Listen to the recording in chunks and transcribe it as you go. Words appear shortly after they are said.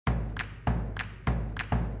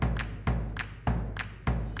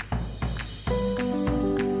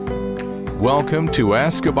Welcome to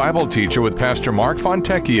Ask a Bible Teacher with Pastor Mark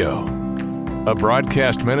Fontecchio, a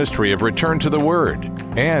broadcast ministry of Return to the Word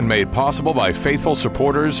and made possible by faithful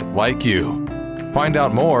supporters like you. Find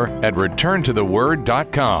out more at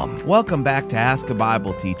returntotheword.com. Welcome back to Ask a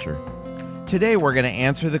Bible Teacher. Today we're going to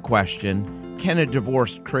answer the question, can a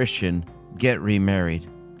divorced Christian get remarried?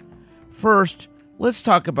 First, let's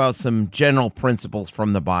talk about some general principles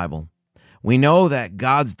from the Bible. We know that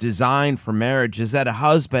God's design for marriage is that a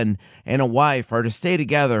husband and a wife are to stay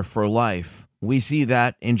together for life. We see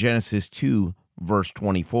that in Genesis 2, verse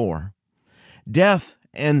 24. Death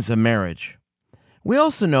ends a marriage. We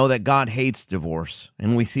also know that God hates divorce,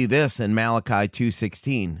 and we see this in Malachi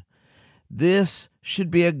 2:16. This should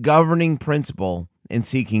be a governing principle in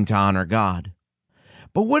seeking to honor God.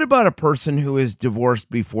 But what about a person who is divorced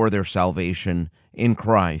before their salvation in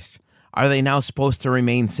Christ? Are they now supposed to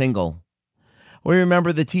remain single? We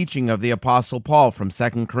remember the teaching of the Apostle Paul from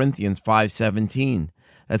 2 Corinthians 5:17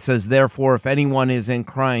 that says, "Therefore, if anyone is in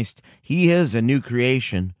Christ, he is a new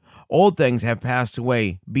creation. Old things have passed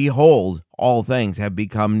away. Behold, all things have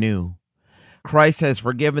become new." Christ has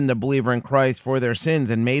forgiven the believer in Christ for their sins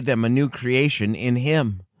and made them a new creation in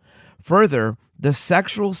Him. Further, the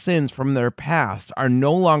sexual sins from their past are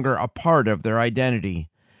no longer a part of their identity,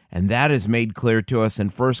 and that is made clear to us in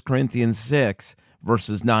 1 Corinthians 6,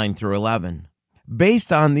 verses 9 through 11.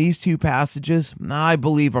 Based on these two passages, I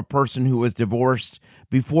believe a person who was divorced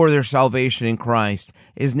before their salvation in Christ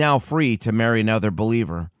is now free to marry another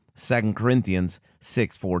believer. 2 Corinthians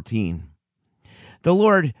 6:14. The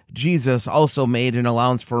Lord Jesus also made an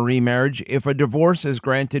allowance for remarriage if a divorce is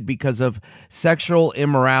granted because of sexual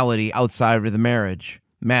immorality outside of the marriage.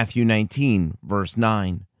 Matthew 19, verse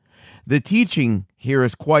 9. The teaching here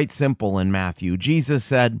is quite simple in Matthew. Jesus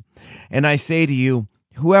said, "And I say to you,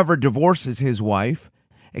 whoever divorces his wife,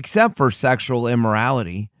 except for sexual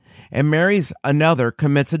immorality, and marries another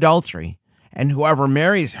commits adultery, and whoever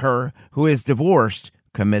marries her who is divorced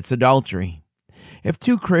commits adultery." If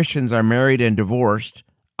two Christians are married and divorced,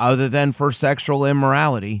 other than for sexual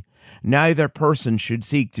immorality, neither person should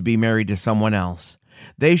seek to be married to someone else.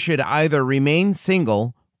 They should either remain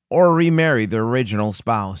single or remarry their original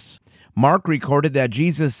spouse. Mark recorded that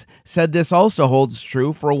Jesus said this also holds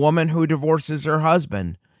true for a woman who divorces her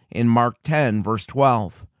husband in Mark 10, verse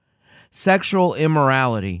 12. Sexual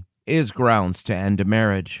immorality is grounds to end a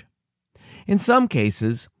marriage. In some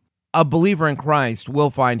cases, a believer in Christ will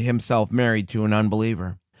find himself married to an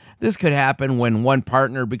unbeliever. This could happen when one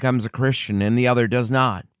partner becomes a Christian and the other does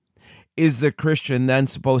not. Is the Christian then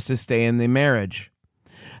supposed to stay in the marriage?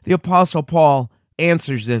 The Apostle Paul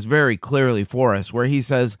answers this very clearly for us, where he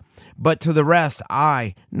says, "But to the rest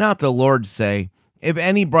I, not the Lord, say, if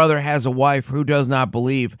any brother has a wife who does not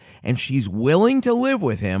believe, and she's willing to live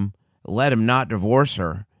with him, let him not divorce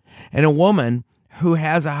her. And a woman who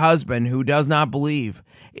has a husband who does not believe,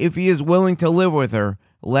 if he is willing to live with her,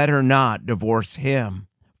 let her not divorce him."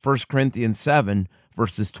 1 Corinthians 7,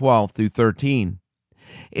 verses 12 through 13.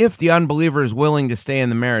 If the unbeliever is willing to stay in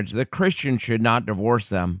the marriage, the Christian should not divorce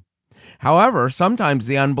them. However, sometimes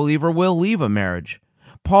the unbeliever will leave a marriage.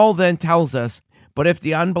 Paul then tells us, "But if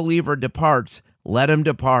the unbeliever departs, let him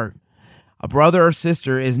depart." A brother or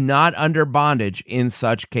sister is not under bondage in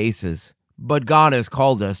such cases, but God has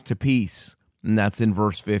called us to peace, and that's in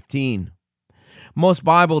verse 15. Most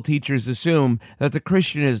Bible teachers assume that the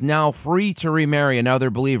Christian is now free to remarry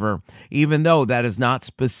another believer, even though that is not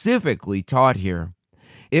specifically taught here.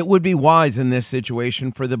 It would be wise in this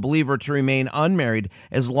situation for the believer to remain unmarried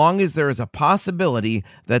as long as there is a possibility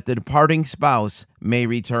that the departing spouse may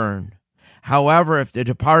return. However, if the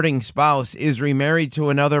departing spouse is remarried to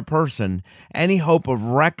another person, any hope of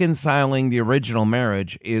reconciling the original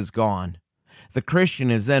marriage is gone. The Christian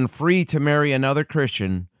is then free to marry another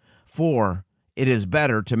Christian, for it is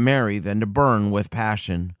better to marry than to burn with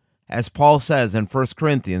passion, as Paul says in 1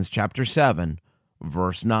 Corinthians chapter 7,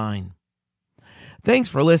 verse 9. Thanks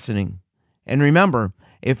for listening. And remember,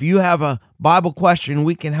 if you have a Bible question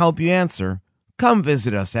we can help you answer, come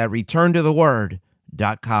visit us at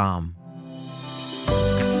returntotheword.com.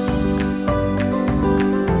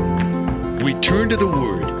 Return to the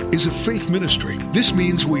Word is a faith ministry. This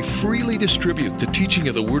means we freely distribute the teaching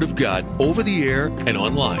of the Word of God over the air and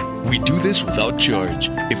online. We do this without charge.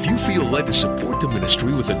 If you feel led to support the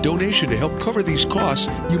ministry with a donation to help cover these costs,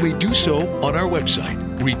 you may do so on our website,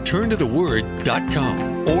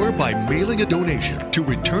 returntotheword.com, or by mailing a donation to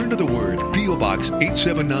Return to the Word, P.O. Box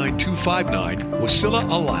 879259, Wasilla,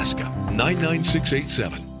 Alaska,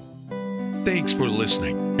 99687. Thanks for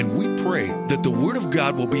listening, and we pray that the Word of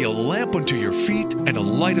God will be a lamp unto your feet and a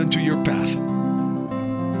light unto your path.